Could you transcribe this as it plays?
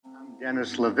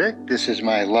Dennis Levick. This is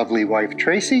my lovely wife,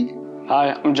 Tracy.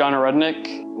 Hi, I'm John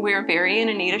Rudnick. We're Barry and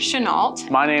Anita Chenault.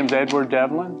 My name's Edward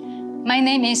Devlin. My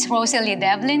name is Rosalie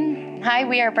Devlin. Hi,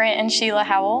 we are Brent and Sheila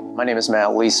Howell. My name is Matt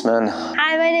Leisman.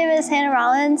 Hi, my name is Hannah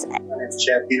Rollins. My name is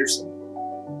Chad Peterson.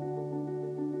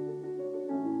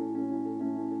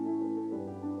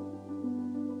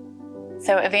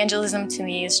 So evangelism to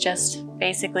me is just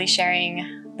basically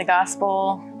sharing the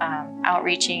gospel,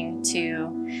 outreaching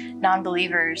to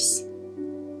non-believers.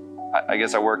 I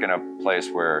guess I work in a place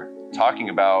where talking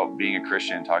about being a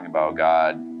Christian, talking about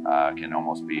God can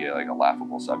almost be like a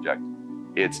laughable subject.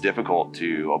 It's difficult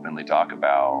to openly talk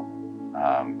about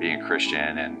being a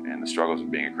Christian and the struggles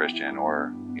of being a Christian,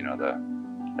 or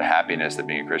the happiness that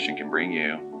being a Christian can bring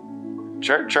you.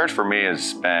 Church for me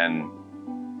has been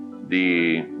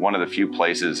one of the few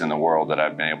places in the world that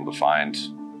I've been able to find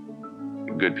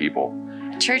good people.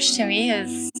 Church to me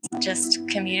is just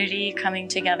community coming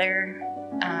together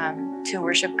to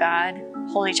worship God,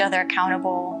 hold each other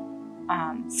accountable,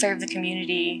 serve the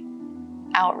community,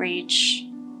 outreach,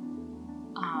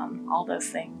 all those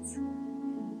things.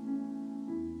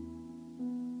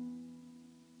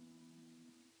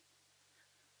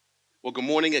 Well, good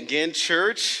morning again,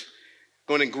 church.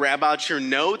 Go ahead and grab out your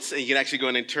notes, and you can actually go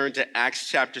ahead and turn to Acts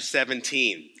chapter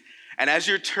 17. And as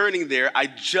you're turning there, I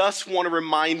just want to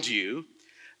remind you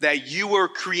that you were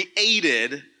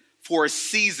created for a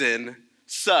season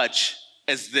such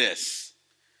as this.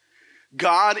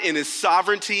 God, in his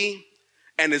sovereignty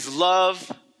and his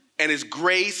love and his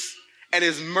grace and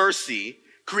his mercy,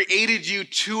 created you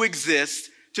to exist,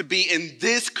 to be in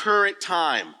this current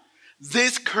time,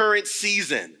 this current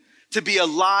season, to be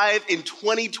alive in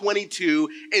 2022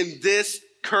 in this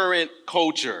current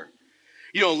culture.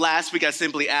 Last week I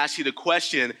simply asked you the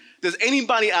question, does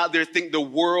anybody out there think the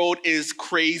world is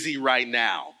crazy right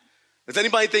now? Does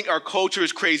anybody think our culture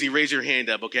is crazy? Raise your hand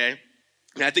up, okay?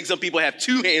 And I think some people have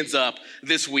two hands up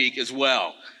this week as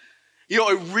well.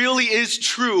 It really is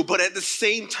true, but at the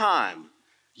same time,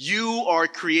 you are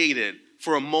created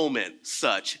for a moment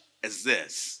such as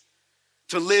this.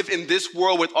 To live in this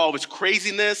world with all of its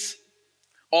craziness,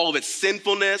 all of its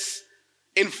sinfulness,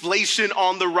 inflation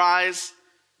on the rise,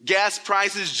 gas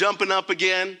prices jumping up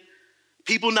again,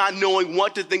 people not knowing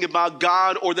what to think about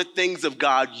God or the things of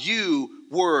God. You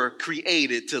were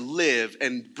created to live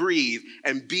and breathe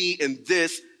and be in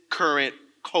this current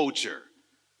culture.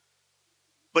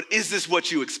 But is this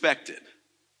what you expected?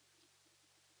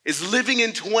 Is living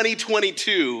in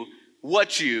 2022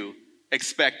 what you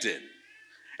expected?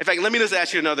 In fact, let me just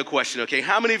ask you another question, okay?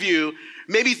 How many of you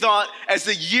maybe thought as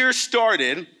the year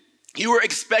started, you were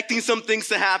expecting some things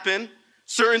to happen,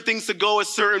 certain things to go a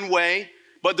certain way,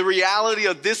 but the reality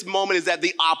of this moment is that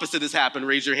the opposite has happened?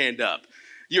 Raise your hand up.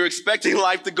 You're expecting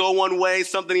life to go one way,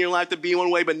 something in your life to be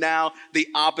one way, but now the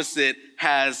opposite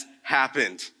has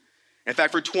happened. In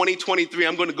fact, for 2023,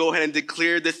 I'm going to go ahead and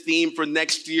declare the theme for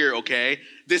next year, okay?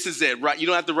 This is it, right? You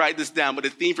don't have to write this down, but the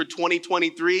theme for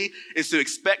 2023 is to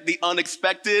expect the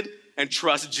unexpected and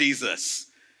trust Jesus.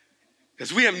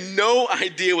 Because we have no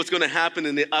idea what's going to happen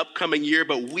in the upcoming year,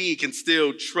 but we can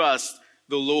still trust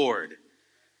the Lord.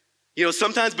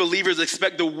 Sometimes believers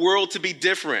expect the world to be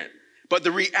different, but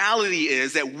the reality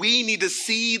is that we need to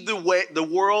see the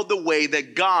world the way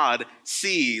that God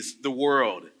sees the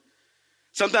world.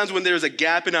 Sometimes when there's a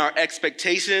gap in our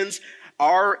expectations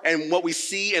and what we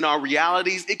see in our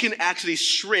realities, it can actually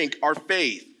shrink our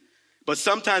faith. But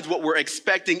sometimes what we're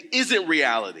expecting isn't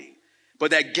reality.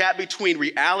 But that gap between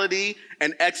reality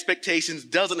and expectations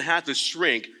doesn't have to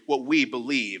shrink what we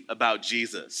believe about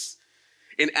Jesus.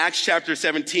 In Acts chapter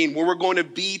 17, where we're going to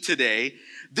be today,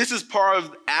 this is part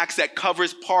of Acts that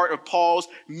covers part of Paul's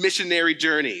missionary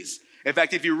journeys. In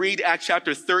fact, if you read Acts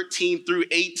chapter 13 through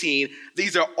 18,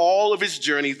 these are all of his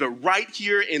journeys. But right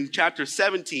here in chapter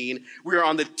 17, we are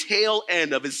on the tail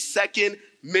end of his second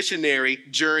missionary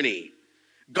journey.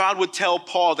 God would tell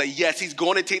Paul that, yes, he's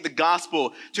going to take the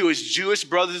gospel to his Jewish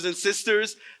brothers and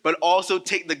sisters, but also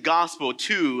take the gospel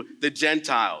to the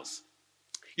Gentiles.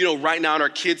 Right now in our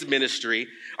kids' ministry,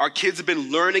 our kids have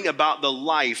been learning about the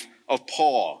life of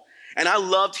Paul. And I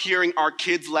loved hearing our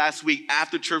kids last week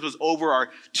after church was over,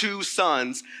 our two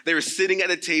sons, they were sitting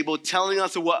at a table telling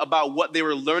us about what they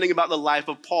were learning about the life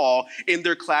of Paul in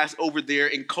their class over there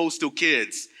in Coastal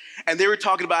Kids. And they were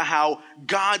talking about how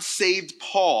God saved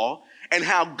Paul and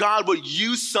how God would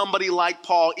use somebody like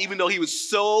Paul, even though he was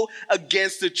so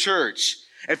against the church.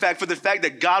 In fact, for the fact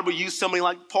that God would use somebody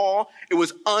like Paul, it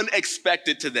was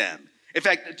unexpected to them. In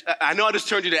fact, I know I just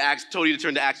told you to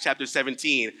turn to Acts chapter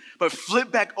 17, but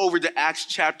flip back over to Acts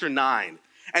chapter 9.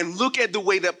 and look at the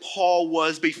way that Paul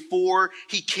was before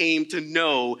he came to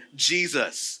know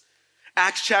Jesus.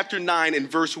 Acts chapter 9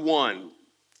 and verse 1,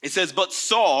 it says, but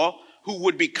Saul, who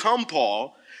would become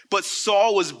Paul, but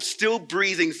Saul was still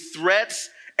breathing threats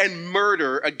and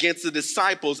murder against the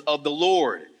disciples of the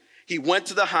Lord. He went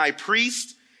to the high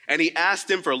priest and he asked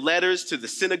him for letters to the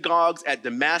synagogues at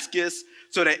Damascus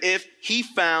so that if he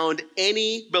found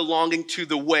any belonging to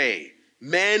the way,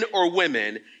 men or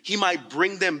women, he might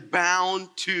bring them bound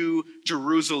to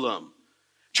Jerusalem.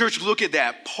 Church, look at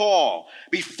that. Paul,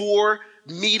 before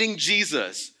meeting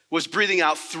Jesus, was breathing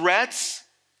out threats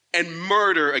and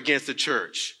murder against the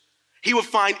church. He would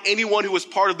find anyone who was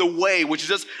part of the way, which is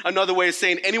just another way of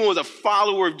saying anyone who was a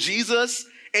follower of Jesus,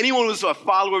 anyone who was a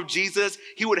follower of Jesus,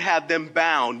 he would have them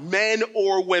bound, men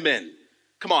or women.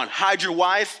 Come on, hide your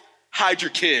wife, hide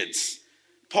your kids.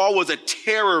 Paul was a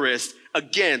terrorist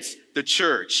against the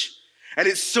church. And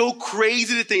it's so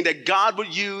crazy to think that God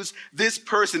would use this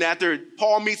person after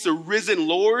Paul meets the risen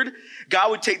Lord.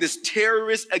 God would take this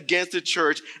terrorist against the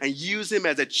church and use him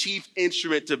as a chief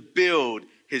instrument to build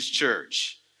his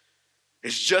church.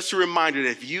 It's just a reminder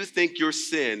that if you think your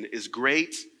sin is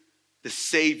great, the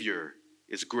Savior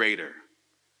is greater.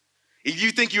 If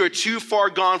you think you are too far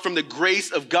gone from the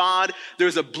grace of God,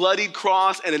 there's a bloodied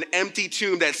cross and an empty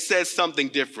tomb that says something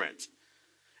different.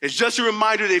 It's just a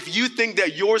reminder that if you think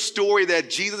that your story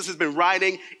that Jesus has been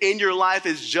writing in your life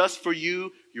is just for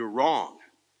you, you're wrong.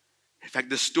 In fact,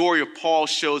 the story of Paul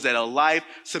shows that a life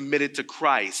submitted to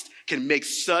Christ can make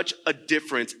such a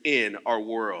difference in our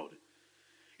world.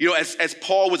 You know, as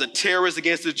Paul was a terrorist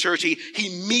against the church,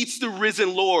 he meets the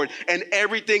risen Lord and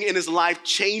everything in his life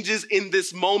changes in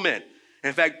this moment.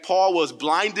 In fact, Paul was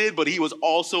blinded, but he was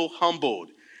also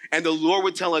humbled. And the Lord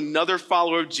would tell another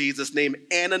follower of Jesus named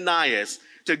Ananias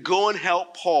to go and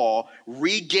help Paul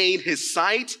regain his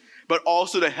sight, but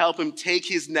also to help him take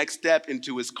his next step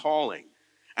into his calling.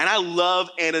 And I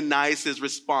love Ananias'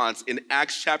 response in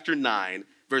Acts chapter 9,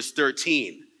 verse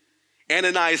 13.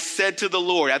 Ananias said to the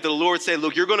Lord, after the Lord said,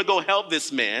 look, you're going to go help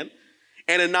this man.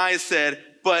 Ananias said,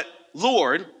 but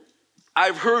Lord,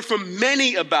 I've heard from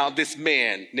many about this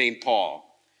man named Paul,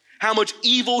 how much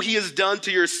evil he has done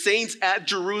to your saints at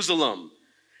Jerusalem.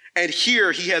 And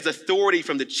here he has authority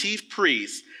from the chief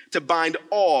priests to bind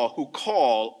all who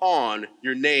call on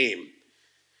your name.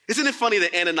 Isn't it funny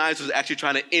that Ananias was actually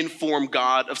trying to inform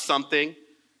God of something?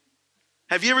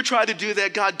 Have you ever tried to do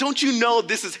that? God, don't you know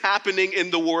this is happening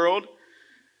in the world?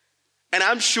 And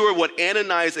I'm sure what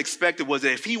Ananias expected was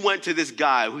that if he went to this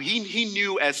guy who he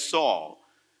knew as Saul,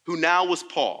 who now was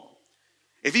Paul,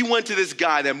 if he went to this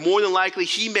guy, that more than likely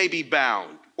he may be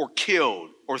bound or killed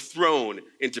or thrown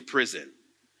into prison.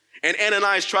 And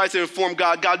Ananias tries to inform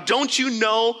God, God, don't you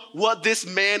know what this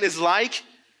man is like?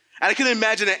 And I can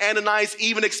imagine that Ananias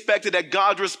even expected that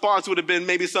God's response would have been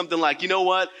maybe something like, you know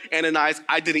what, Ananias,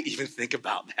 I didn't even think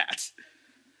about that.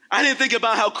 I didn't think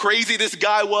about how crazy this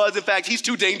guy was. In fact, he's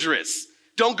too dangerous.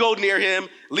 Don't go near him.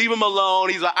 Leave him alone.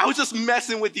 He's like, I was just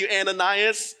messing with you,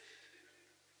 Ananias.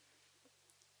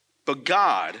 But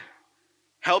God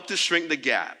helped to shrink the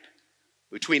gap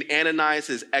between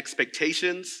Ananias'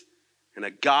 expectations and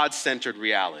a God-centered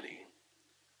reality.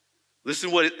 Listen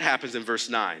to what happens in verse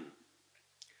 9.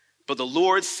 But the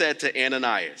Lord said to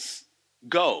Ananias,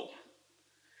 go,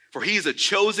 for he is a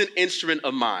chosen instrument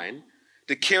of mine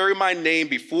to carry my name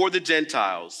before the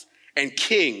Gentiles and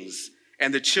kings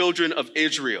and the children of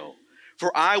Israel.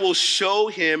 For I will show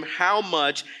him how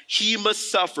much he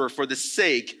must suffer for the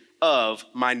sake of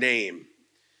my name.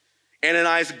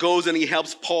 Ananias goes and he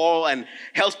helps Paul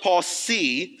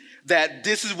see that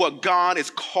this is what God is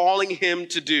calling him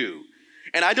to do.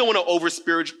 And I don't want to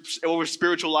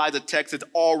over-spiritualize a text that's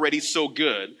already so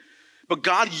good, but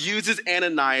God uses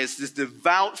Ananias, this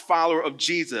devout follower of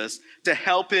Jesus, to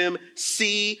help him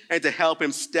see and to help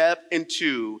him step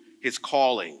into his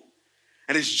calling.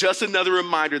 And it's just another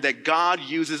reminder that God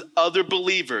uses other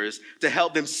believers to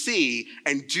help them see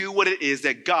and do what it is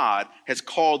that God has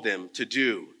called them to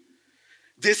do.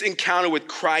 This encounter with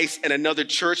Christ and another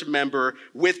church member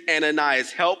with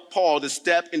Ananias helped Paul to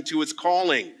step into his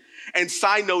calling. And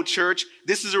side note, church,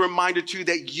 this is a reminder too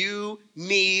that you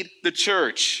need the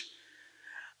church.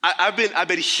 I've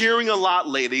been hearing a lot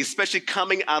lately, especially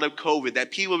coming out of COVID,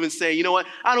 that people have been saying, you know what,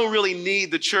 I don't really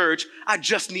need the church. I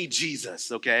just need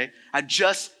Jesus, okay? I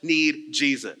just need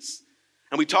Jesus.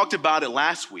 And we talked about it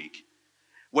last week.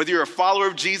 Whether you're a follower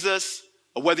of Jesus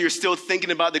or whether you're still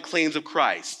thinking about the claims of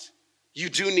Christ, you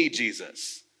do need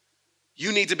Jesus.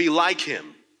 You need to be like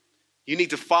him. You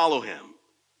need to follow him.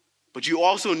 But you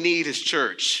also need his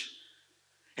church.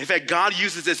 In fact, God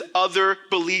uses this other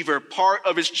believer, part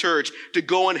of his church, to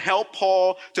go and help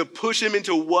Paul to push him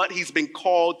into what he's been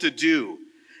called to do.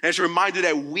 And it's a reminder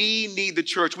that we need the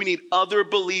church. We need other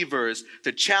believers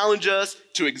to challenge us,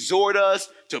 to exhort us,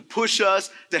 to push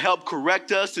us, to help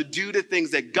correct us, to do the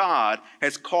things that God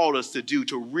has called us to do,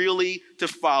 to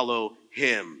follow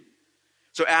him.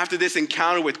 So after this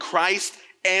encounter with Christ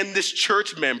and this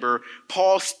church member,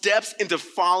 Paul steps into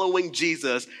following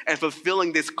Jesus and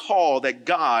fulfilling this call that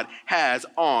God has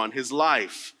on his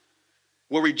life.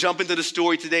 Where we jump into the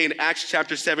story today in Acts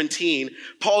chapter 17,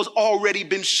 Paul's already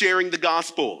been sharing the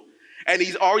gospel, and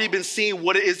he's already been seeing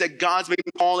what it is that God's been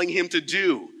calling him to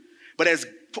do. But as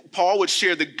Paul would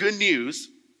share the good news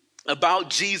about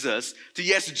Jesus to,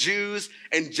 yes, Jews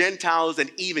and Gentiles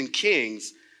and even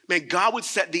kings, man, God would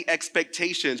set the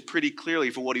expectations pretty clearly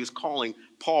for what he was calling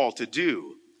Paul to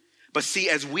do. But see,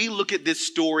 as we look at this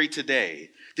story today,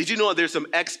 did you know that there's some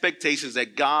expectations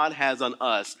that God has on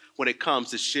us when it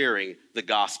comes to sharing the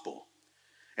gospel?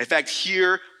 In fact,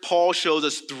 here, Paul shows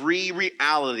us three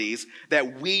realities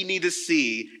that we need to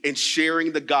see in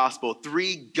sharing the gospel,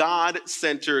 three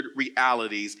God-centered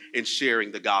realities in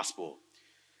sharing the gospel.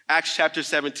 Acts chapter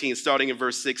 17, starting in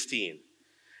verse 16.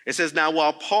 It says, "Now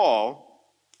while Paul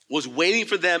was waiting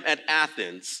for them at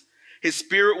Athens, his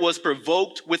spirit was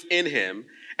provoked within him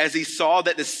as he saw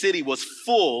that the city was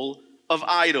full of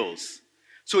idols.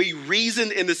 So he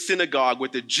reasoned in the synagogue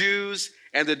with the Jews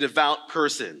and the devout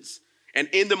persons, and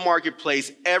in the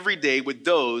marketplace every day with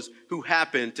those who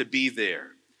happened to be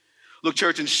there." Look,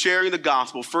 church, in sharing the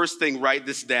gospel, first thing, write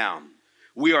this down.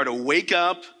 We are to wake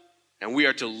up and we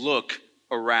are to look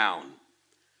around.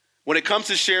 When it comes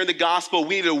to sharing the gospel,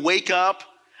 we need to wake up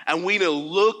and we need to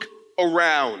look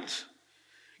around.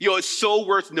 You know, it's so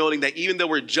worth noting that even though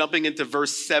we're jumping into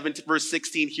verse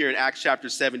 16 here in Acts chapter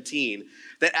 17,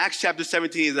 that Acts chapter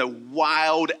 17 is a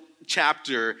wild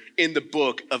chapter in the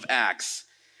book of Acts.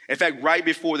 In fact, right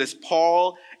before this,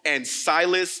 Paul and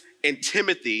Silas and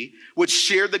Timothy would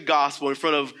share the gospel in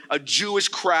front of a Jewish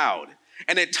crowd.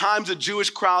 And at times, the Jewish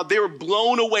crowd, they were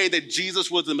blown away that Jesus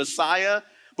was the Messiah.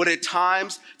 But at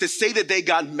times, to say that they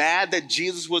got mad that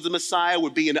Jesus was the Messiah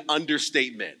would be an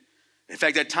understatement. In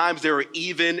fact, at times they were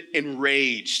even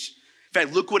enraged. In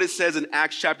fact, look what it says in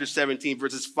Acts chapter 17,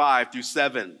 verses 5 through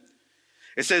 7.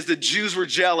 It says, "The Jews were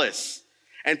jealous,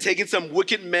 and taking some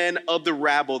wicked men of the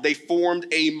rabble, they formed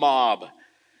a mob.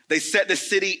 They set the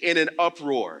city in an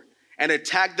uproar and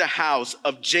attacked the house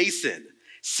of Jason,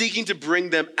 seeking to bring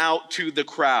them out to the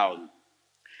crowd.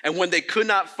 And when they could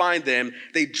not find them,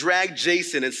 they dragged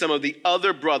Jason and some of the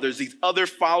other brothers, these other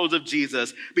followers of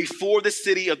Jesus, before the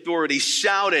city authorities,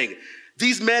 shouting,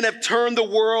 'These men have turned the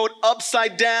world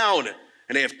upside down,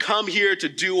 and they have come here to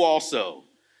do also.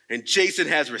 And Jason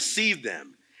has received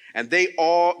them. And they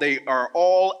are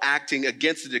all acting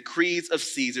against the decrees of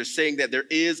Caesar, saying that there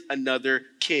is another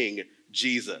king,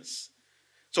 Jesus.'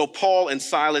 So Paul and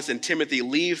Silas and Timothy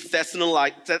leave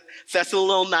Thessalonica,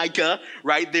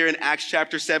 right there in Acts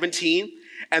chapter 17.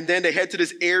 And then they head to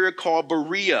this area called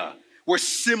Berea, where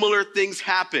similar things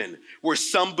happen, where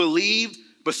some believed,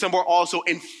 but some were also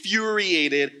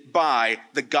infuriated by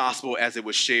the gospel as it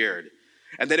was shared.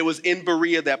 And then it was in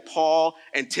Berea that Paul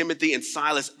and Timothy and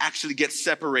Silas actually get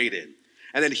separated.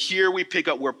 And then here we pick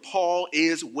up where Paul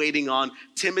is waiting on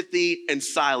Timothy and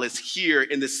Silas here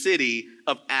in the city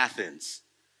of Athens.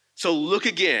 So look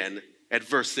again at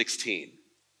verse 16.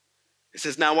 It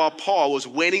says, "Now while Paul was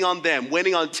waiting on them,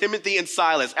 waiting on Timothy and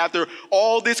Silas, after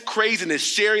all this craziness,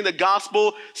 sharing the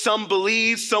gospel, some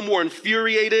believed, some were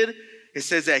infuriated. It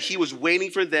says that he was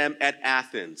waiting for them at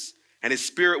Athens, and his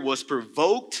spirit was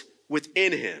provoked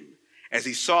within him as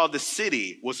he saw the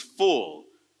city was full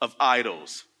of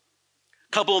idols."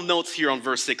 Couple of notes here on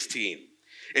verse 16.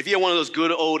 If you have one of those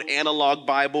good old analog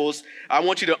Bibles, I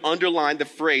want you to underline the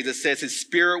phrase that says his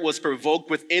spirit was provoked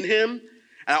within him.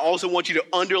 And I also want you to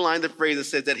underline the phrase that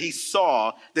says that he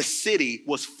saw the city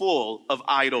was full of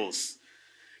idols.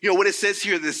 You know, when it says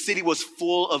here the city was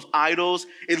full of idols,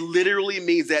 it literally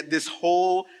means that this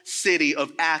whole city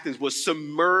of Athens was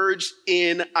submerged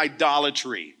in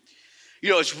idolatry. You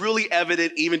know, it's really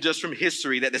evident even just from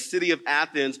history that the city of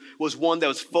Athens was one that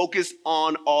was focused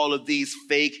on all of these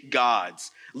fake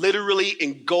gods, literally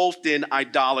engulfed in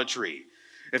idolatry.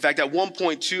 In fact, at one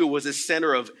point too, it was a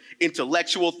center of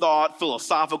intellectual thought,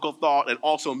 philosophical thought, and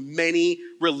also many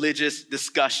religious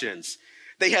discussions.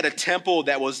 They had a temple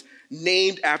that was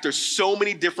named after so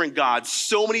many different gods,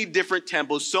 so many different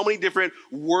temples, so many different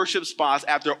worship spots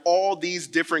after all these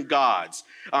different gods,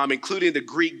 including the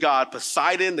Greek god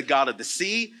Poseidon, the god of the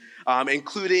sea,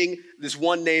 including this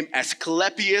one named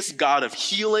Asclepius, god of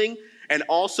healing, and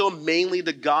also mainly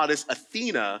the goddess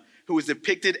Athena, who is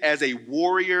depicted as a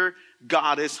warrior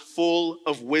goddess full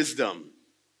of wisdom.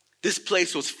 This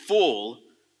place was full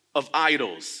of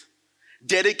idols,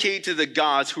 dedicated to the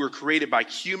gods who were created by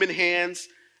human hands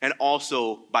and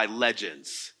also by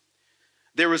legends.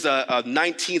 There was a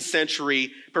 19th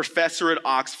century professor at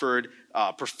Oxford,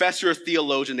 professor of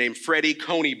theologian named Freddie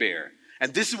Conybeare.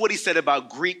 And this is what he said about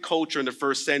Greek culture in the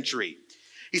first century.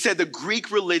 He said the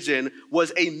Greek religion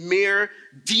was a mere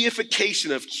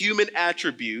deification of human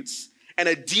attributes and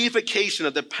a deification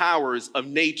of the powers of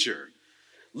nature.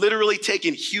 Literally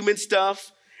taking human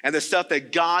stuff and the stuff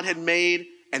that God had made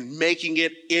and making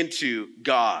it into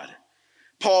God.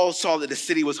 Paul saw that the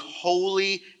city was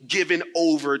wholly given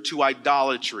over to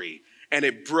idolatry, and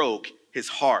it broke his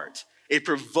heart. It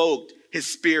provoked his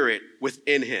spirit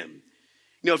within him.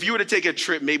 You know, if you were to take a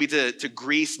trip maybe to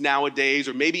Greece nowadays,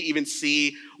 or maybe even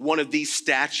see one of these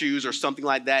statues or something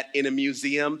like that in a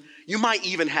museum, you might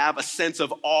even have a sense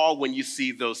of awe when you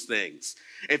see those things.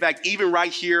 In fact, even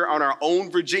right here on our own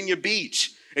Virginia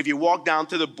beach, if you walk down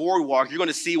to the boardwalk, you're going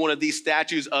to see one of these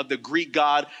statues of the Greek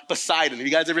god Poseidon. Have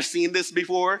you guys ever seen this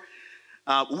before?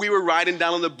 We were riding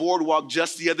down on the boardwalk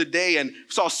just the other day and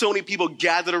saw so many people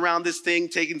gathered around this thing,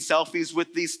 taking selfies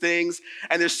with these things.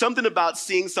 And there's something about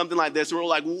seeing something like this where we're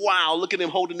like, wow, look at him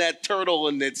holding that turtle,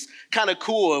 and it's kind of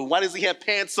cool. And why does he have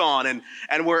pants on?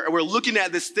 And we're looking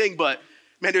at this thing, but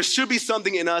man, there should be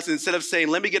something in us, instead of saying,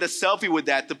 let me get a selfie with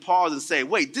that, to pause and say,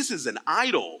 wait, this is an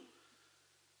idol.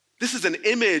 This is an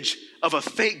image of a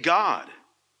fake God.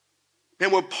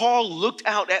 And when Paul looked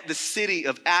out at the city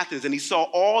of Athens and he saw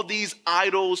all these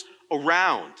idols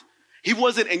around, he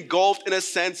wasn't engulfed in a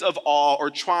sense of awe or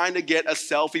trying to get a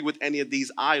selfie with any of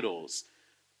these idols.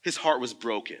 His heart was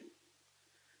broken.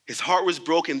 His heart was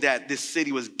broken that this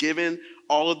city was given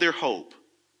all of their hope,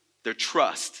 their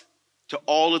trust, to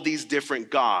all of these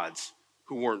different gods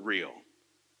who weren't real.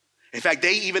 In fact,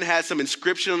 they even had some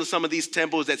inscription on some of these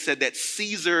temples that said that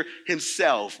Caesar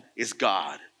himself is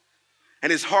God.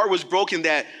 And his heart was broken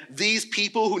that these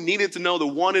people who needed to know the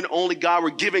one and only God were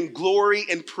giving glory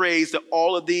and praise to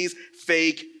all of these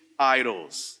fake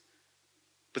idols.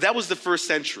 But that was the first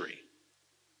century.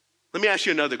 Let me ask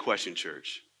you another question,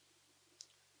 church.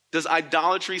 Does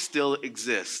idolatry still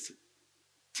exist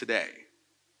today?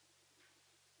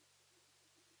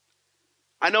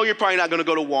 I know you're probably not going to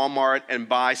go to Walmart and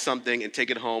buy something and take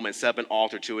it home and set up an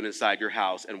altar to it inside your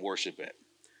house and worship it.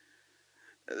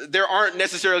 There aren't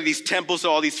necessarily these temples to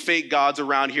all these fake gods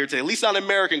around here today, at least not in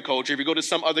American culture. If you go to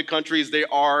some other countries, there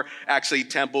are actually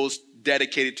temples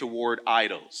dedicated toward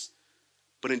idols.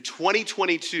 But in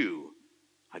 2022,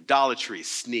 idolatry is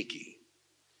sneaky.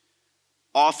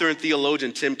 Author and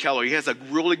theologian Tim Keller, he has a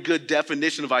really good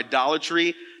definition of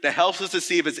idolatry that helps us to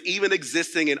see if it's even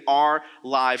existing in our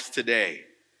lives today.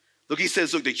 Look, he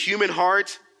says, the human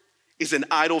heart is an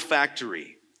idol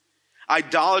factory.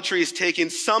 Idolatry is taking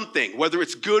something, whether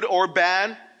it's good or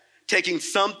bad, taking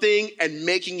something and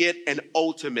making it an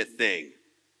ultimate thing.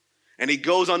 And he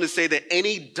goes on to say that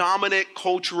any dominant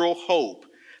cultural hope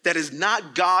that is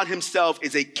not God himself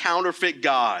is a counterfeit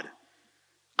God.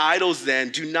 Idols then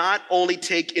do not only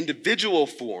take individual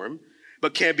form,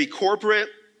 but can be corporate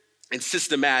and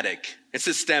systemic.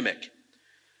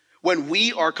 When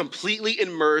we are completely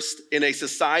immersed in a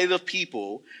society of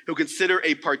people who consider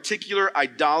a particular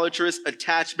idolatrous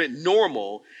attachment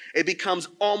normal, it becomes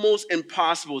almost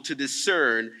impossible to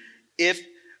discern it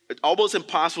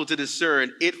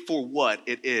for what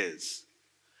it is.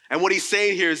 And what he's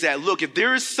saying here is that, look, if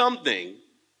there is something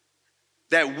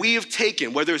that we have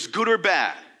taken, whether it's good or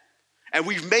bad, and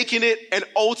we've making it an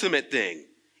ultimate thing,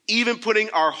 even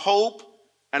putting our hope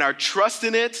and our trust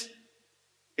in it,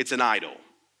 it's an idol.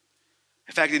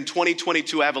 In fact, in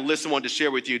 2022, I have a list I wanted to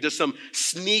share with you. Just some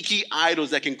sneaky idols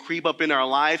that can creep up in our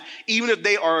life, even if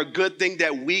they are a good thing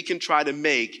that we can try to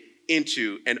make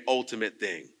into an ultimate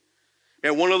thing.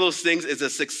 And one of those things is a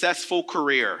successful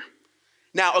career.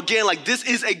 Now, again, this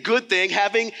is a good thing.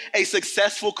 Having a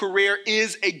successful career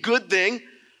is a good thing,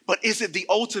 but is it the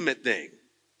ultimate thing?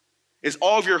 Is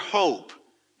all of your hope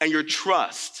and your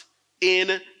trust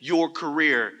in your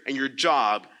career and your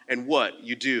job and what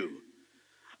you do?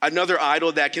 Another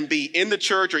idol that can be in the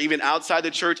church or even outside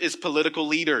the church is political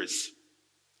leaders.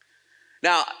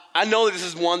 Now, I know that this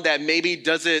is one that maybe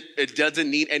doesn't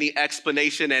need any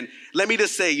explanation. And let me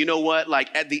just say, you know what?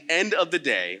 At the end of the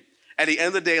day,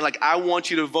 I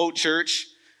want you to vote, church.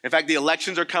 In fact, the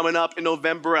elections are coming up in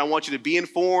November. I want you to be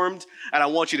informed, and I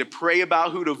want you to pray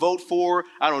about who to vote for.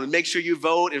 I want to make sure you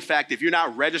vote. In fact, if you're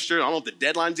not registered, I don't know if the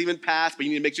deadline's even passed, but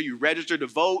you need to make sure you register to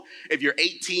vote if you're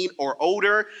 18 or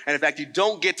older. And in fact, you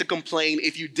don't get to complain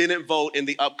if you didn't vote in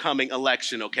the upcoming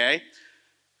election, okay?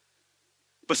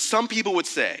 But some people would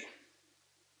say,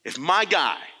 if my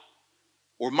guy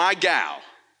or my gal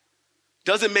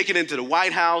doesn't make it into the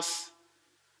White House,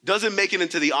 doesn't make it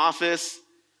into the office,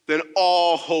 then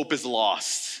all hope is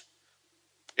lost.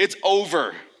 It's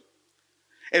over.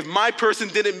 If my person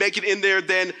didn't make it in there,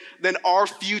 then our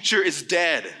future is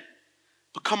dead.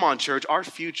 But come on, church, our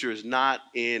future is not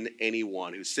in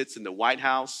anyone who sits in the White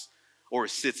House or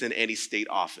sits in any state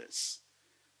office.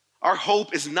 Our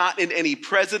hope is not in any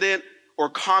president or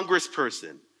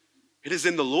congressperson. It is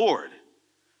in the Lord.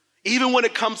 Even when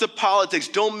it comes to politics,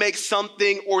 don't make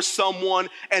something or someone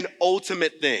an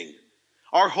ultimate thing.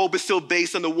 Our hope is still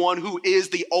based on the one who is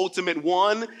the ultimate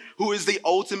one, who is the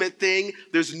ultimate thing.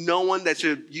 There's no one that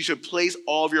you should place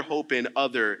all of your hope in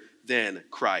other than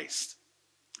Christ.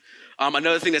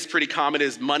 Another thing that's pretty common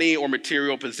is money or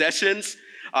material possessions.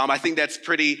 I think that's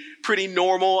pretty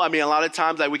normal. I mean, a lot of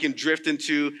times we can drift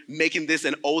into making this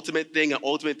an ultimate thing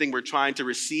we're trying to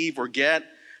receive or get.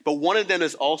 But one of them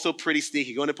is also pretty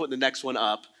sneaky. Going to put the next one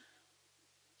up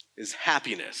is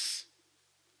happiness.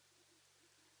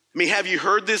 I mean, have you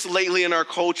heard this lately in our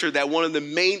culture that one of the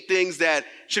main things that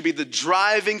should be the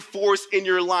driving force in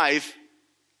your life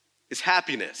is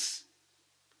happiness?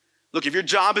 Look, if your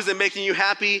job isn't making you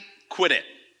happy, quit it.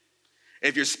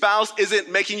 If your spouse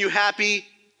isn't making you happy,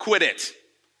 quit it.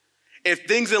 If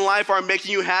things in life aren't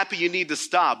making you happy, you need to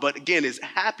stop. But again, is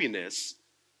happiness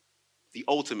the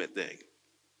ultimate thing?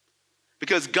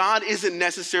 Because God isn't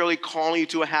necessarily calling you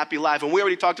to a happy life. And we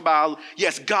already talked about how,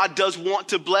 yes, God does want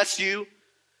to bless you.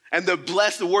 And the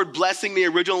word blessing, the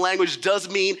original language, does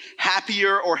mean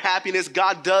happier or happiness.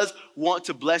 God does want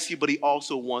to bless you, but he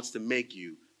also wants to make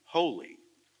you holy.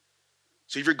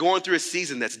 So if you're going through a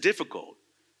season that's difficult,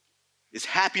 is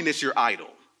happiness your idol?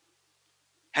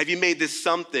 Have you made this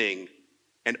something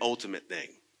an ultimate thing?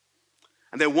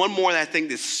 And then one more that I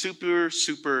think is super,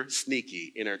 super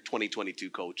sneaky in our 2022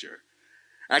 culture.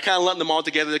 And I kind of lump them all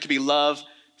together. There could be love,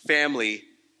 family,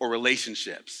 or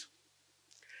relationships.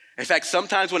 In fact,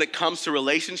 sometimes when it comes to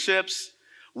relationships,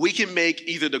 we can make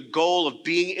either the goal of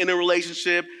being in a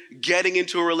relationship, getting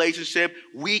into a relationship,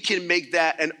 we can make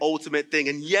that an ultimate thing.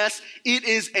 And yes, it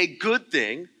is a good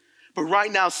thing, but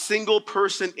right now, single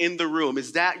person in the room,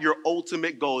 is that your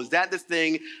ultimate goal? Is that the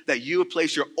thing that you would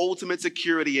place your ultimate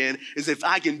security in, is if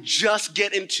I can just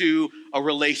get into a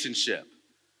relationship?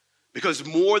 Because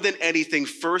more than anything,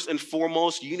 first and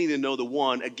foremost, you need to know the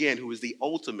one, again, who is the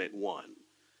ultimate one.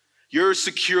 Your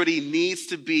security needs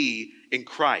to be in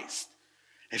Christ.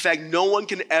 In fact, no one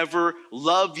can ever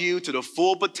love you to the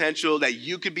full potential that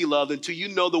you could be loved until you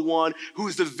know the one who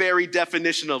is the very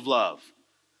definition of love,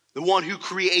 the one who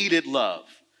created love.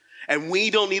 And we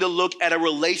don't need to look at a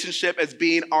relationship as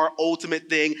being our ultimate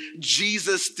thing.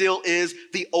 Jesus still is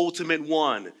the ultimate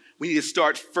one. We need to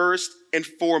start first and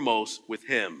foremost with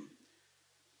him.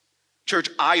 Church,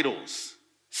 idols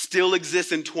still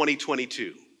exist in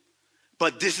 2022.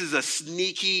 But this is a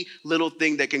sneaky little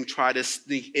thing that can try to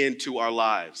sneak into our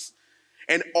lives.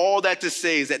 And all that to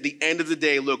say is at the end of the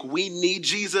day, look, we need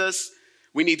Jesus.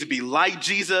 We need to be like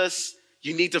Jesus.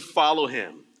 You need to follow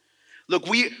him. Look,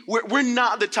 we're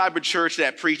not the type of church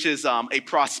that preaches a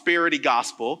prosperity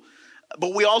gospel,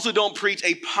 but we also don't preach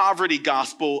a poverty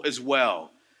gospel as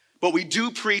well. But we do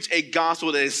preach a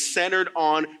gospel that is centered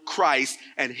on Christ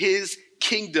and his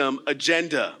kingdom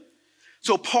agenda.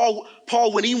 So Paul,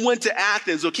 when he went to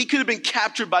Athens, look, he could have been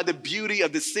captured by the beauty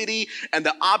of the city and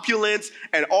the opulence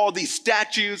and all these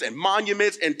statues and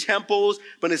monuments and temples,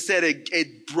 but instead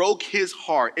it broke his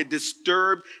heart. It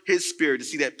disturbed his spirit to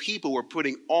see that people were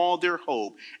putting all their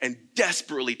hope and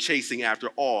desperately chasing after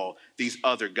all these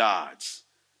other gods.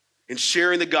 In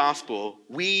sharing the gospel,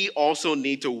 we also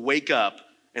need to wake up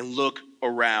and look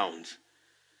around.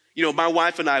 You know, my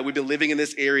wife and I, we've been living in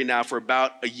this area now for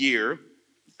about a year.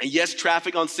 And yes,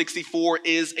 traffic on 64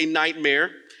 is a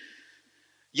nightmare.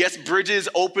 Yes, bridges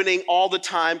opening all the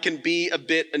time can be a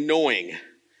bit annoying.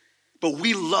 But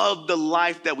we love the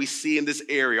life that we see in this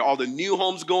area. All the new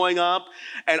homes going up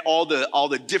and all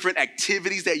the different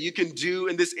activities that you can do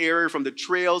in this area, from the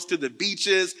trails to the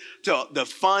beaches to the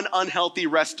fun, unhealthy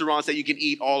restaurants that you can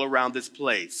eat all around this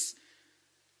place.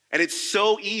 And it's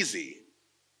so easy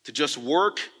to just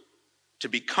work, to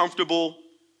be comfortable,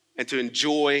 and to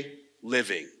enjoy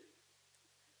living.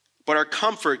 But our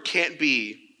comfort can't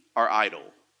be our idol.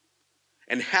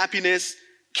 And happiness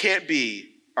can't be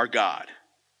our God.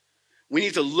 We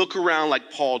need to look around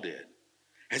like Paul did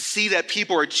and see that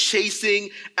people are chasing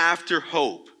after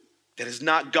hope that is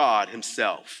not God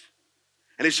himself.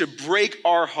 And it should break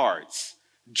our hearts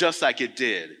just like it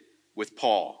did with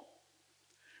Paul.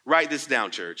 Write this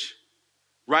down, church.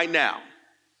 Right now,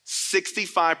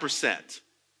 65%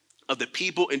 of the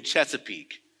people in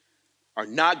Chesapeake are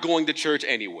not going to church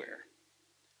anywhere.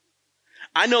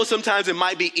 I know sometimes it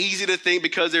might be easy to think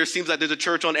because there seems like there's a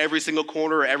church on every single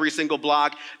corner or every single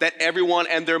block that everyone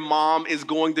and their mom is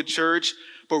going to church.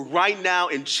 But right now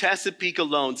in Chesapeake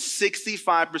alone,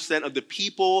 65% of the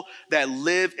people that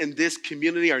live in this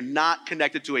community are not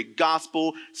connected to a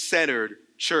gospel-centered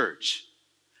church.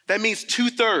 That means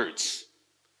 2/3.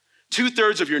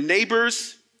 2/3 of your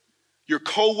neighbors, your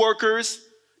coworkers,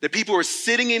 the people who are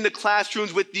sitting in the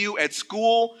classrooms with you at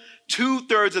school,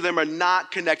 2/3 of them are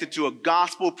not connected to a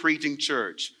gospel-preaching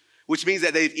church, which means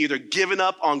that they've either given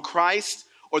up on Christ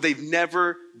or they've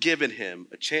never given him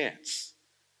a chance.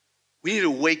 We need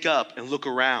to wake up and look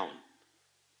around,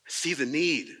 see the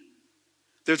need.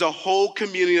 There's a whole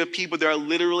community of people that are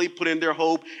literally putting their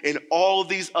hope in all of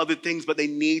these other things, but they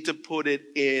need to put it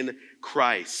in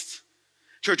Christ.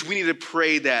 Church, we need to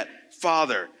pray that,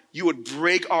 Father, you would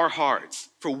break our hearts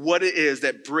for what it is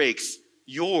that breaks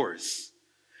yours.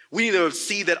 We need to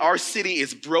see that our city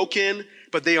is broken,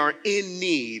 but they are in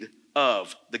need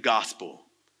of the gospel.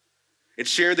 In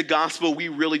sharing the gospel, we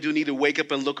really do need to wake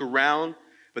up and look around,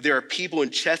 but there are people in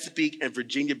Chesapeake and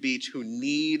Virginia Beach who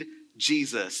need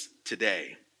Jesus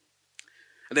today.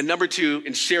 And then number 2,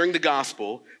 in sharing the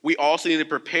gospel, we also need to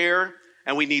prepare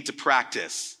and we need to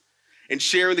practice. In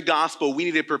sharing the gospel, we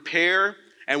need to prepare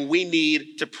and we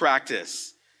need to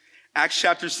practice. Acts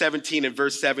chapter 17 and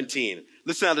verse 17.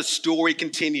 Listen how the story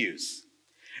continues.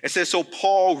 It says, so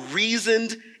Paul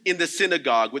reasoned in the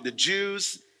synagogue with the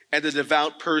Jews and the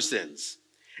devout persons,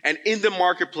 and in the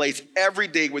marketplace every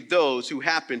day with those who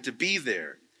happened to be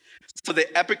there. So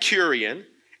the Epicurean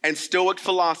and Stoic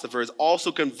philosophers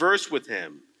also conversed with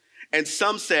him. And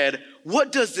some said,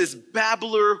 what does this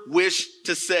babbler wish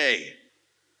to say?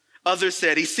 Others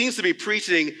said, he seems to be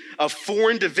preaching of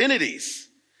foreign divinities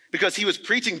because he was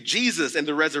preaching Jesus and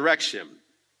the resurrection.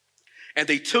 And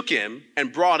they took him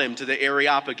and brought him to the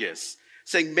Areopagus,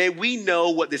 saying, may we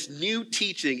know what this new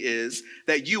teaching is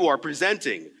that you are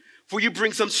presenting, for you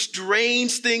bring some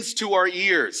strange things to our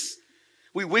ears.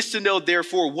 We wish to know,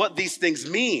 therefore, what these things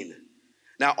mean.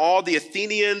 Now, all the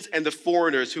Athenians and the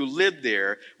foreigners who lived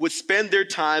there would spend their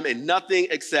time in nothing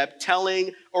except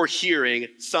telling or hearing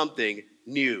something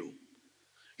new.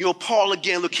 You know, Paul,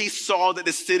 again, look, he saw that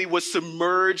the city was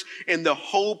submerged in the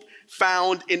hope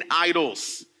found in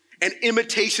idols, an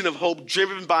imitation of hope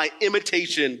driven by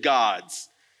imitation gods.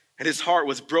 And his heart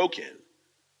was broken.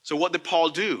 So what did Paul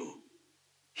do?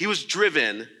 He was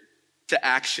driven to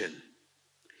action.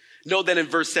 Note that in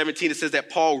verse 17, it says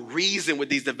that Paul reasoned with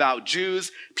these devout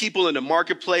Jews, people in the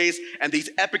marketplace, and these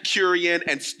Epicurean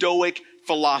and Stoic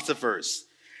philosophers.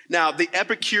 Now, the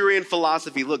Epicurean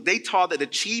philosophy, look, they taught that the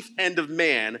chief end of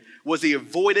man was the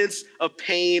avoidance of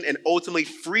pain and ultimately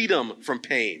freedom from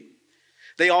pain.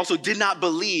 They also did not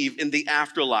believe in the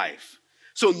afterlife.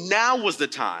 So now was the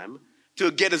time to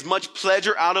get as much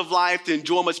pleasure out of life, to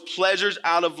enjoy much pleasures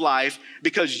out of life,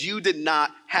 because you did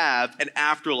not have an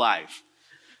afterlife.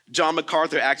 John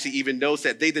MacArthur actually even notes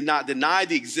that they did not deny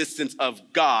the existence of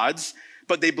gods,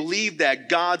 but they believed that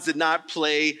gods did not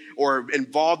play or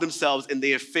involve themselves in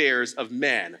the affairs of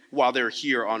men while they're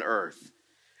here on earth.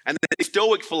 And the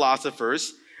Stoic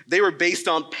philosophers, they were based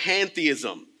on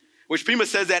pantheism, which pretty much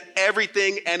says that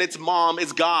everything and its mom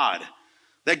is God.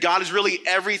 That God is really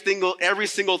every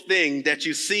single thing that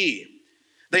you see.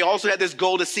 They also had this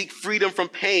goal to seek freedom from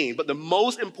pain, but the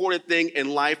most important thing in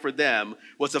life for them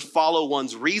was to follow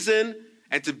one's reason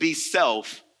and to be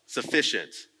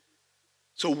self-sufficient.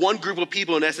 So one group of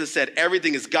people in essence said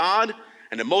everything is God,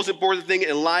 and the most important thing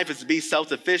in life is to be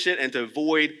self-sufficient and to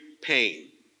avoid pain.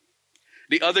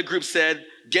 The other group said,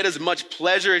 get as much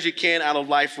pleasure as you can out of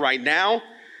life right now.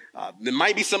 There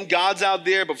might be some gods out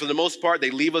there, but for the most part,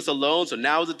 they leave us alone. So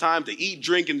now is the time to eat,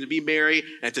 drink, and to be merry,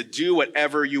 and to do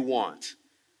whatever you want.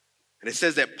 And it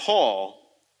says that Paul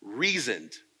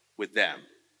reasoned with them.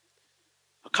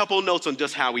 A couple of notes on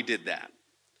just how he did that.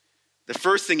 The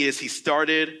first thing is he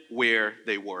started where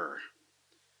they were.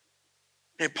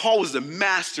 And Paul was the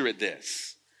master at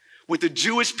this. With the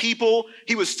Jewish people,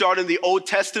 he would start in the Old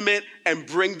Testament and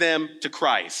bring them to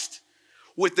Christ.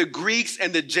 With the Greeks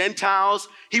and the Gentiles,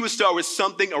 he would start with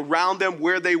something around them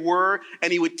where they were,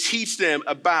 and he would teach them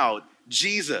about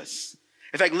Jesus.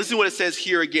 In fact, listen to what it says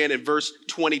here again in verse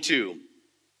 22.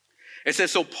 It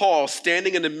says, so Paul,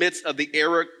 standing in the midst of the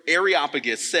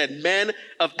Areopagus, said, men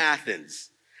of Athens,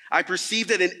 I perceive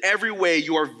that in every way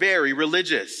you are very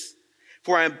religious.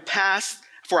 For I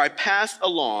passed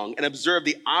along and observed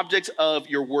the objects of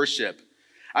your worship.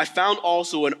 I found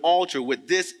also an altar with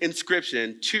this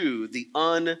inscription, to the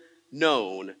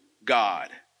unknown God.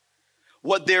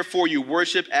 What therefore you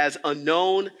worship as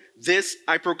unknown, this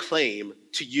I proclaim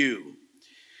to you.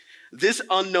 This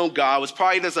unknown God was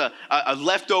probably just a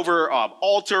leftover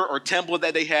altar or temple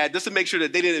that they had, just to make sure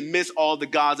that they didn't miss all the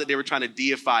gods that they were trying to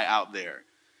deify out there.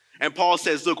 And Paul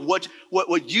says, look,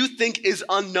 what you think is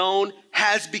unknown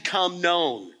has become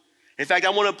known. In fact, I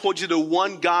want to point you to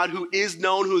one God who is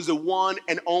known, who is the one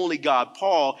and only God.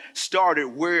 Paul started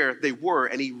where they were,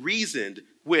 and he reasoned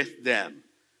with them.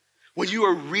 When you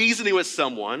are reasoning with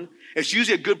someone, it's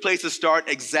usually a good place to start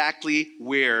exactly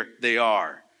where they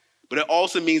are. But it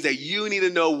also means that you need to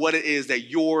know what it is that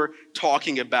you're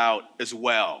talking about as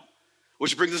well.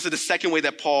 Which brings us to the second way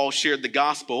that Paul shared the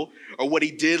gospel, or what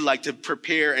he did like to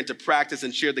prepare and to practice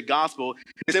and share the gospel.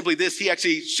 Is simply this: he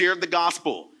actually shared the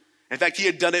gospel. In fact, he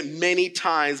had done it many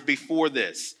times before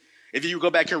this. If you go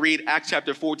back and read Acts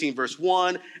chapter 14, verse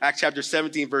 1, Acts chapter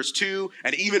 17, verse 2,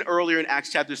 and even earlier in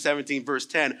Acts chapter 17, verse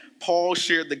 10, Paul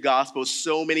shared the gospel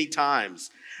so many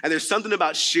times. And there's something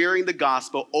about sharing the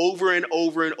gospel over and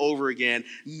over and over again,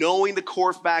 knowing the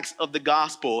core facts of the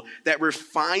gospel that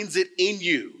refines it in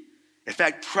you. In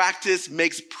fact, practice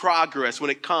makes progress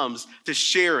when it comes to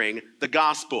sharing the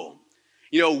gospel.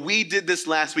 You know, we did this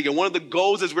last week, and one of the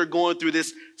goals as we're going through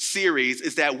this series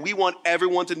is that we want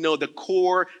everyone to know the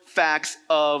core facts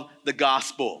of the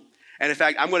gospel. And in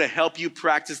fact, I'm going to help you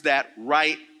practice that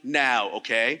right now,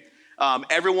 okay?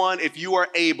 Everyone, if you are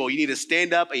able, you need to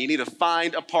stand up and you need to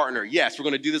find a partner. Yes, we're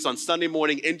going to do this on Sunday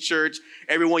morning in church.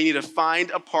 Everyone, you need to find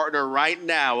a partner right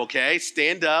now, okay?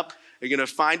 Stand up. You're going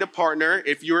to find a partner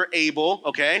if you're able,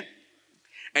 okay?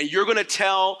 And you're going to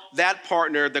tell that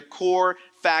partner the core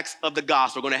facts of the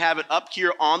gospel. We're going to have it up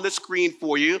here on the screen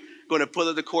for you. Going to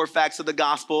put the core facts of the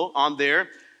gospel on there,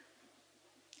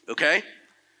 okay?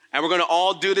 And we're going to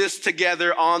all do this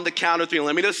together on the count of three.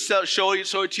 Let me just show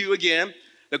it to you again.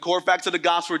 The core facts of the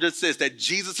gospel are just this: that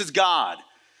Jesus is God.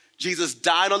 Jesus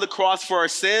died on the cross for our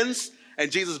sins, and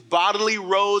Jesus bodily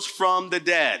rose from the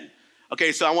dead.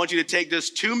 Okay, so I want you to take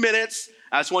just 2 minutes.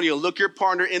 I just want you to look your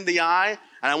partner in the eye,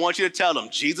 and I want you to tell them,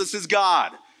 Jesus is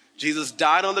God. Jesus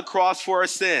died on the cross for our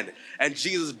sin, and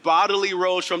Jesus bodily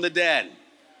rose from the dead.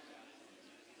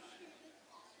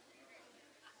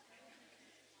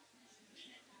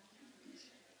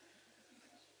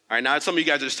 All right, now some of you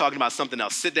guys are just talking about something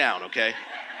else. Sit down, okay?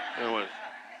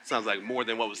 Sounds like more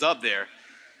than what was up there.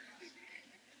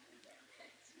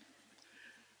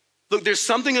 Look, there's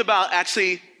something about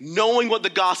actually knowing what the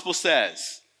gospel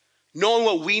says, knowing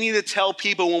what we need to tell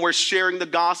people when we're sharing the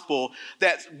gospel,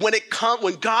 that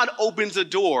when God opens a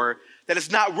door, that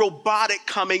it's not robotic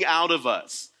coming out of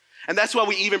us. And that's why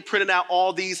we even printed out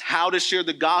all these how to share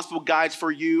the gospel guides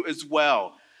for you as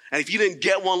well. And if you didn't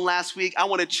get one last week, I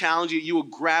want to challenge you. You would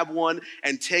grab one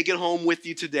and take it home with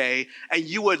you today. And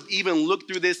you would even look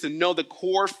through this to know the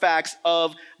core facts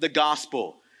of the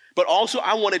gospel. But also,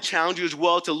 I want to challenge you as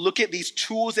well to look at these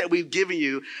tools that we've given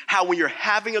you, how when you're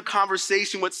having a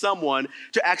conversation with someone,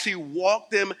 to actually walk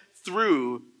them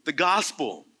through the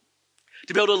gospel,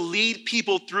 to be able to lead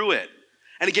people through it.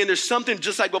 And again, there's something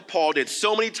just like what Paul did.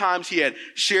 So many times he had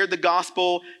shared the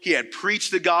gospel, he had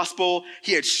preached the gospel,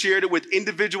 he had shared it with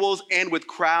individuals and with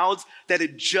crowds, that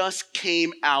it just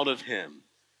came out of him.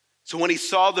 So when he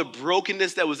saw the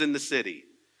brokenness that was in the city,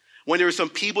 when there were some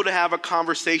people to have a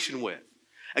conversation with,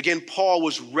 again, Paul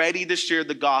was ready to share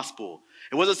the gospel.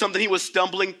 It wasn't something he was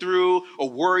stumbling through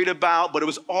or worried about, but it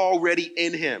was already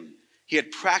in him. He had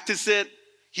practiced it,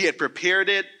 he had prepared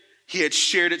it, he had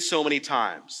shared it so many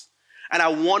times. And I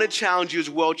want to challenge you as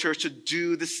well, church, to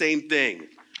do the same thing.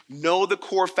 Know the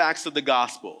core facts of the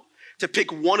gospel, to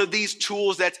pick one of these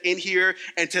tools that's in here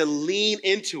and to lean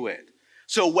into it.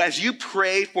 So as you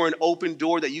pray for an open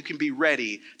door, that you can be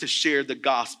ready to share the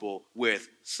gospel with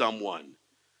someone.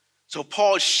 So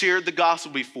Paul shared the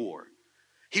gospel before.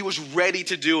 He was ready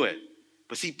to do it.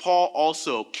 But see, Paul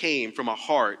also came from a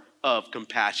heart of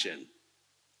compassion.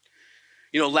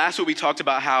 You know, last week we talked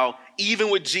about how even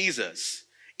with Jesus,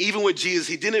 he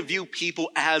didn't view people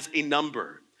as a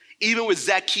number. Even with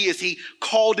Zacchaeus, he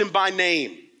called him by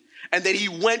name. And then he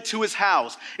went to his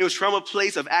house. It was from a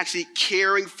place of actually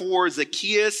caring for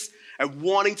Zacchaeus and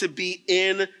wanting to be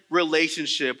in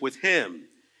relationship with him.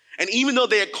 And even though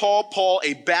they had called Paul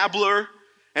a babbler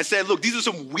and said, look, these are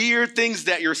some weird things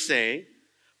that you're saying,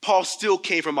 Paul still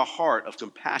came from a heart of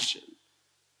compassion.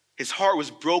 His heart was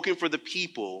broken for the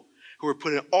people who were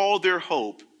putting all their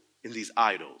hope in these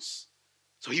idols.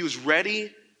 So he was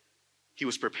ready, he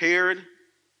was prepared,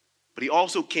 but he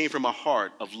also came from a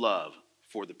heart of love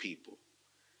for the people.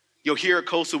 Here at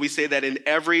Coastal, we say that in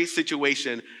every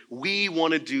situation, we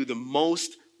want to do the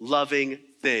most loving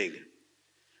thing.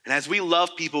 And as we love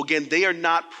people, again, they are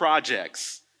not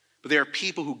projects, but they are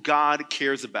people who God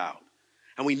cares about.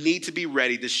 And we need to be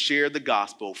ready to share the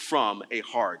gospel from a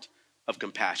heart of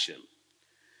compassion.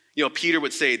 Peter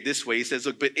would say it this way. He says,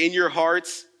 look, but in your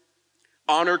hearts,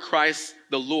 honor Christ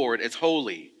the Lord as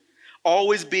holy,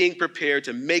 always being prepared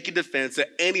to make a defense to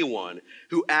anyone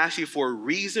who asks you for a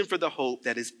reason for the hope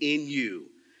that is in you,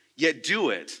 yet do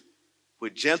it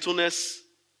with gentleness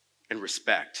and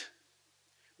respect.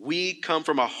 We come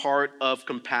from a heart of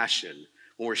compassion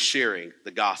when we're sharing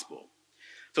the gospel.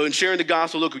 So in sharing the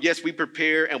gospel, look, yes, we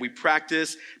prepare and we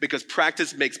practice because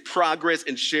practice makes progress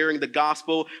in sharing the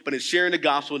gospel. But in sharing the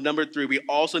gospel, number 3, we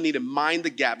also need to mind the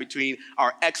gap between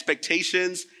our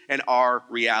expectations and our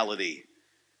reality.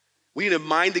 We need to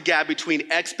mind the gap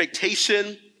between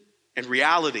expectation and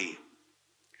reality.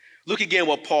 Look again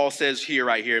what Paul says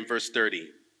right here in verse 30.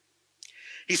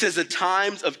 He says, the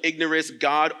times of ignorance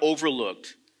God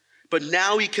overlooked, but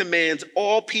now he commands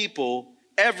all people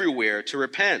everywhere to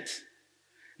repent,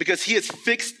 because he has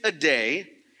fixed a day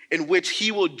in which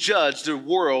he will judge the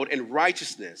world in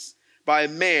righteousness by a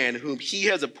man whom he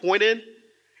has appointed,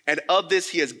 and of this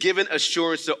he has given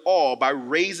assurance to all by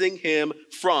raising him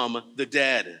from the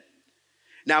dead.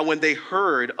 Now when they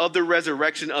heard of the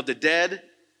resurrection of the dead,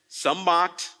 some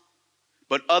mocked,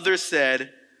 but others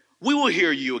said, we will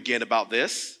hear you again about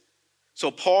this.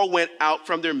 So Paul went out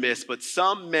from their midst, but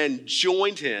some men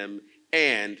joined him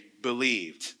and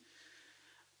believed.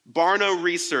 Barna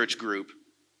Research Group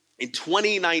in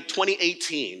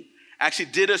 2018 actually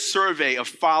did a survey of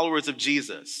followers of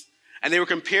Jesus. And they were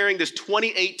comparing this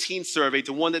 2018 survey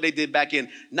to one that they did back in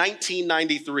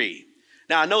 1993.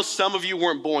 Now, I know some of you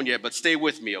weren't born yet, but stay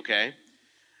with me, okay?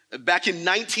 Back in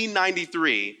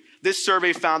 1993, this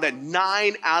survey found that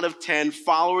 9 out of 10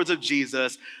 followers of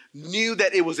Jesus knew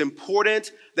that it was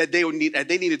important that they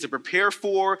needed to prepare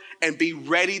for and be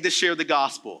ready to share the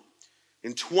gospel.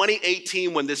 In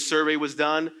 2018, when this survey was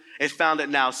done, it found that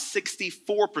now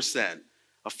 64%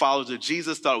 of followers of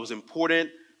Jesus thought it was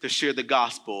important to share the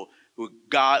gospel with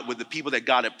the people that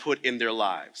God had put in their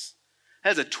lives.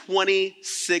 That is a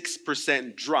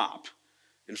 26% drop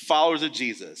in followers of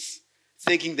Jesus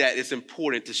thinking that it's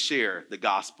important to share the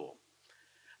gospel.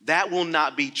 That will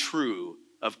not be true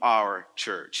of our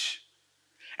church.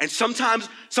 And sometimes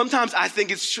I think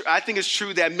it's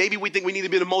true that maybe we think we need to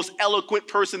be the most eloquent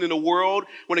person in the world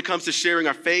when it comes to sharing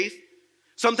our faith.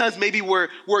 Sometimes maybe we're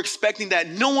expecting that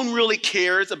no one really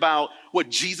cares about what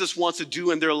Jesus wants to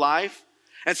do in their life.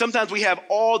 And sometimes we have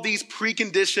all these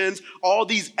preconditions, all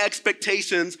these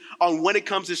expectations on when it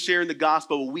comes to sharing the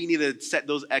gospel. We need to set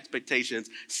those expectations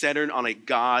centered on a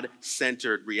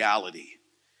God-centered reality.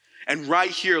 And right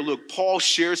here, look, Paul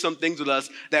shares some things with us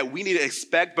that we need to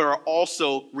expect but are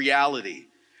also reality.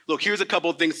 Look, here's a couple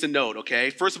of things to note,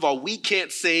 okay? First of all, we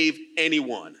can't save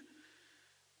anyone.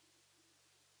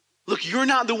 Look, you're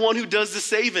not the one who does the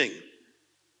saving.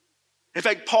 In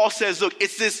fact, Paul says, look,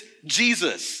 it's this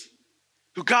Jesus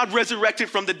who God resurrected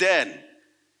from the dead.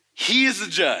 He is the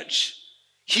judge.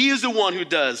 He is the one who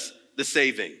does the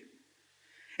saving.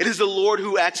 It is the Lord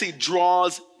who actually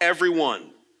draws everyone.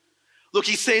 Look,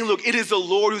 he's saying, look, it is the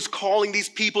Lord who's calling these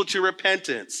people to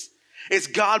repentance. It's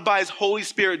God by his Holy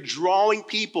Spirit drawing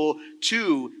people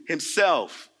to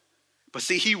himself. But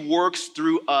see, he works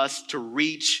through us to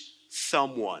reach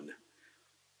someone.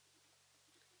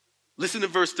 Listen to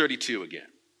verse 32 again.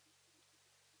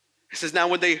 It says, now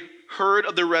when they heard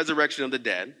of the resurrection of the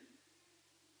dead,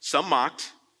 some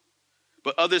mocked,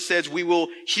 but others said, we will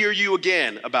hear you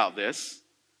again about this.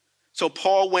 So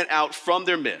Paul went out from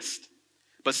their midst,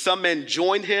 but some men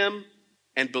joined him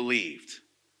and believed.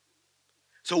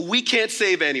 So we can't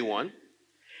save anyone.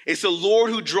 It's the Lord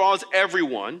who draws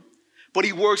everyone, but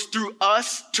he works through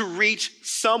us to reach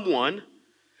someone.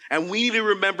 And we need to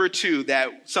remember too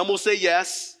that some will say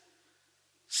yes,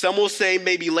 some will say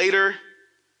maybe later,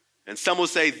 and some will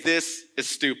say this is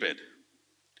stupid.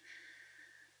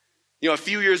 A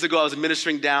few years ago, I was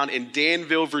ministering down in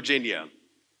Danville, Virginia.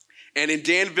 And in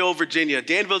Danville, Virginia,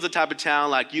 Danville's the type of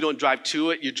town like you don't drive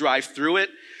to it, you drive through it.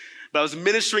 But I was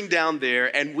ministering down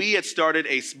there, and we had started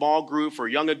a small group for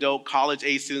young adult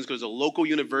college-age students because there's a local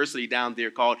university down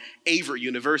there called Avery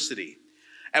University.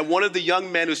 And one of the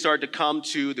young men who started to come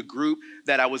to the group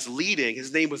that I was leading,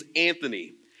 his name was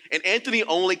Anthony. And Anthony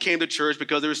only came to church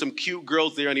because there were some cute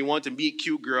girls there and he wanted to meet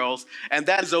cute girls, and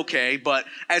that is okay. But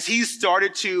as he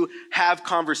started to have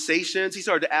conversations, he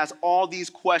started to ask all these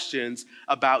questions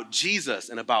about Jesus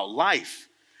and about life.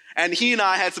 And he and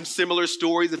I had some similar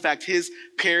stories. In fact, his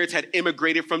parents had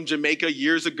immigrated from Jamaica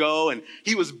years ago, and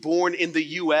he was born in the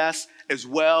U.S. as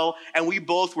well. And we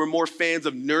both were more fans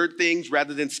of nerd things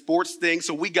rather than sports things,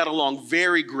 so we got along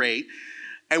very great.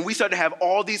 And we started to have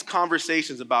all these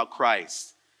conversations about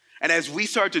Christ. And as we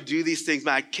started to do these things,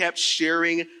 man, I kept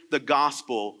sharing the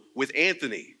gospel with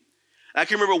Anthony. I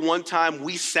can remember one time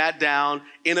we sat down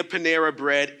in a Panera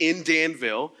Bread in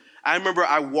Danville. I remember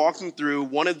I walked him through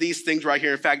one of these things right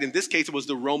here. In fact, in this case, it was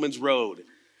the Romans Road.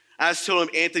 I just told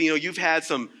him, Anthony, you've had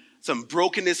some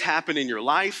brokenness happen in your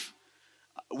life.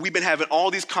 We've been having all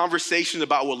these conversations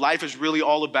about what life is really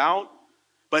all about.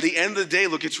 But at the end of the day,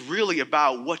 look, it's really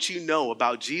about what you know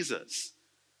about Jesus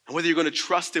and whether you're going to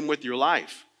trust him with your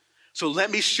life. So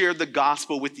let me share the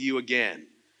gospel with you again.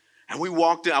 And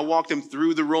I walked him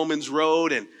through the Romans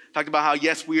Road and talked about how,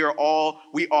 yes, we all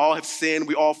have sinned.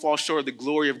 We all fall short of the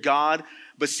glory of God.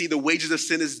 But see, the wages of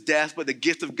sin is death, but the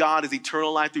gift of God is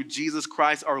eternal life through Jesus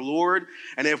Christ our Lord.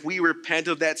 And if we repent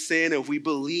of that sin, if we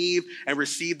believe and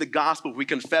receive the gospel, if we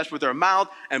confess with our mouth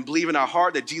and believe in our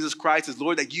heart that Jesus Christ is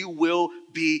Lord, that you will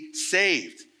be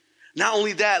saved. Not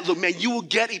only that, look, man, you will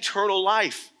get eternal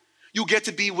life. You'll get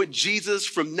to be with Jesus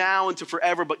from now into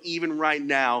forever, but even right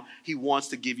now, he wants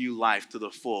to give you life to the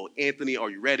full. Anthony, are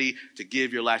you ready to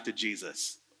give your life to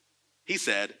Jesus? He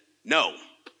said, no,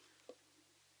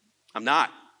 I'm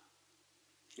not.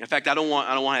 In fact, I don't want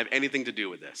to have anything to do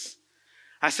with this.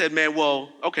 I said, man, well,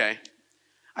 okay.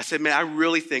 I said, man, I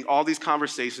really think all these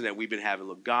conversations that we've been having,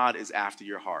 look, God is after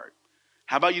your heart.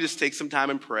 How about you just take some time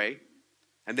and pray,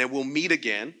 and then we'll meet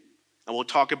again, and we'll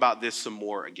talk about this some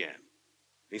more again.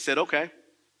 He said, okay.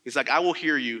 He's like, I will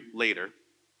hear you later.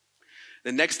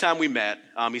 The next time we met,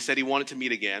 he said he wanted to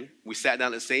meet again. We sat down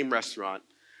at the same restaurant.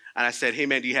 And I said, hey,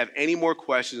 man, do you have any more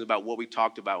questions about what we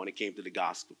talked about when it came to the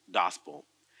gospel?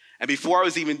 And before I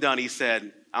was even done, he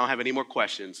said, I don't have any more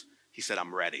questions. He said,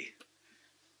 I'm ready.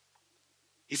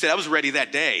 He said, I was ready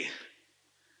that day.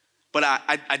 But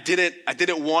I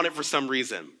didn't want it for some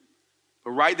reason.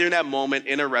 But right there in that moment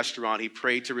in a restaurant, he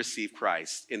prayed to receive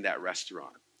Christ in that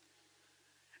restaurant.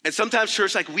 And sometimes,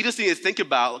 church, like we just need to think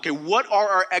about, okay, what are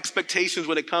our expectations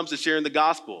when it comes to sharing the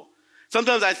gospel?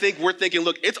 Sometimes I think we're thinking,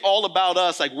 look, it's all about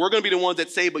us. Like we're going to be the ones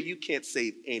that save, but you can't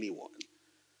save anyone.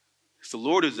 It's the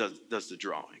Lord who does the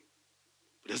drawing.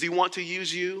 Does he want to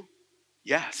use you?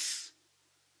 Yes.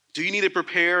 Do you need to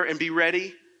prepare and be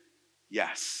ready?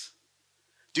 Yes.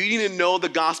 Do you need to know the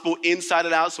gospel inside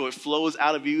and out so it flows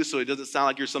out of you so it doesn't sound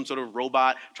like you're some sort of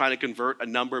robot trying to convert a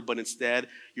number, but instead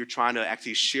you're trying to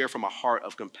actually share from a heart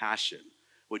of compassion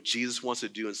what Jesus wants to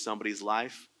do in somebody's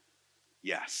life?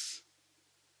 Yes.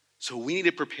 So we need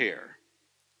to prepare.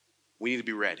 We need to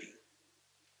be ready.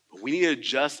 But we need to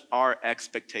adjust our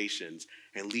expectations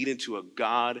and lead into a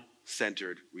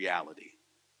God-centered reality.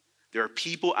 There are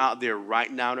people out there right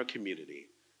now in our community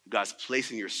God's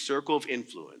placed in your circle of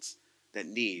influence that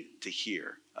need to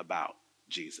hear about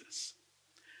Jesus.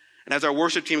 And as our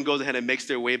worship team goes ahead and makes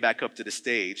their way back up to the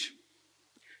stage,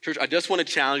 church, I just want to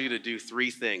challenge you to do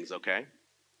 3 things, okay?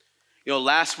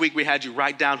 Last week we had you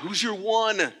write down who's your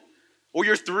 1 or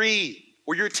your 3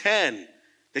 or your 10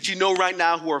 that you know right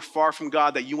now who are far from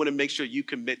God, that you want to make sure you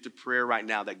commit to prayer right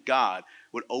now, that God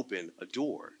would open a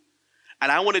door.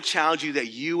 And I want to challenge you that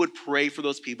you would pray for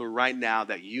those people right now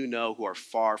that you know who are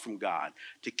far from God,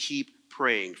 to keep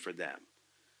praying for them.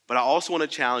 But I also want to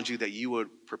challenge you that you would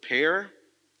prepare,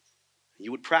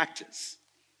 you would practice.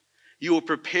 You will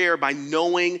prepare by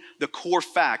knowing the core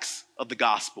facts of the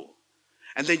gospel.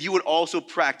 And then you would also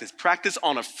practice. Practice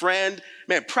on a friend.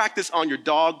 Man, practice on your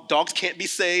dog. Dogs can't be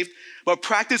saved. But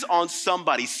practice on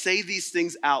somebody. Say these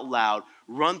things out loud.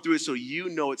 Run through it so you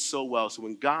know it so well. So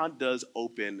when God does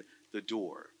open the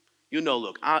door, you know,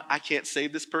 look, I can't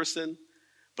save this person,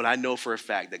 but I know for a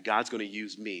fact that God's going to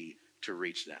use me to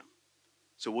reach them.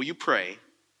 So will you pray?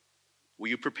 Will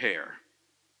you prepare?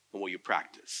 And will you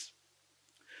practice?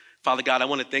 Father God, I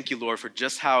want to thank you, Lord, for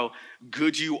just how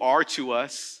good you are to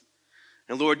us.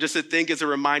 And Lord, just to think as a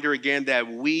reminder again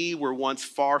that we were once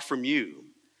far from you,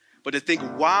 but to think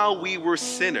while we were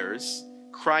sinners,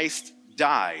 Christ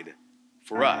died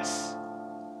for us.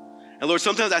 And Lord,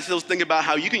 sometimes I still think about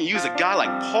how you can use a guy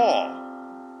like Paul,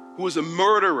 who was a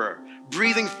murderer,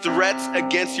 breathing threats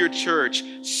against your church,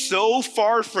 so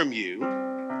far from you.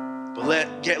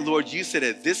 But yet, Lord, you said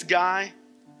that this guy,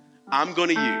 I'm going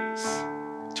to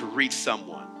use to reach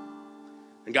someone.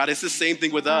 And God, it's the same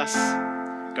thing with us.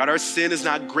 God, our sin is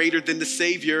not greater than the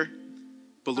Savior,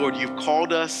 but Lord, you've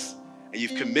called us and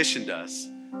you've commissioned us,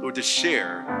 Lord, to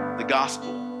share the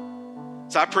gospel.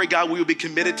 So I pray, God, we will be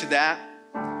committed to that.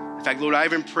 In fact, Lord, I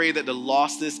even pray that the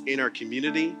lostness in our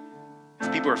community, as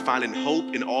people are finding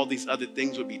hope in all these other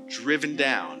things, would be driven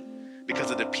down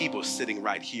because of the people sitting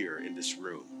right here in this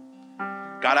room.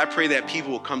 God, I pray that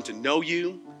people will come to know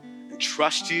you and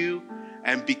trust you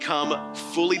and become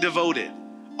fully devoted,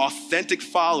 authentic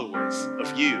followers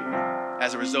of you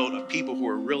as a result of people who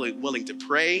are really willing to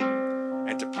pray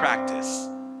and to practice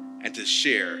and to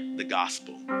share the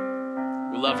gospel.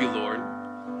 We love you, Lord.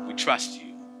 We trust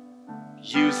you.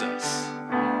 Use us.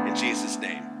 In Jesus'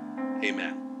 name,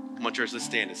 amen. Come on, church, let's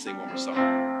stand and sing one more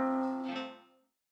song.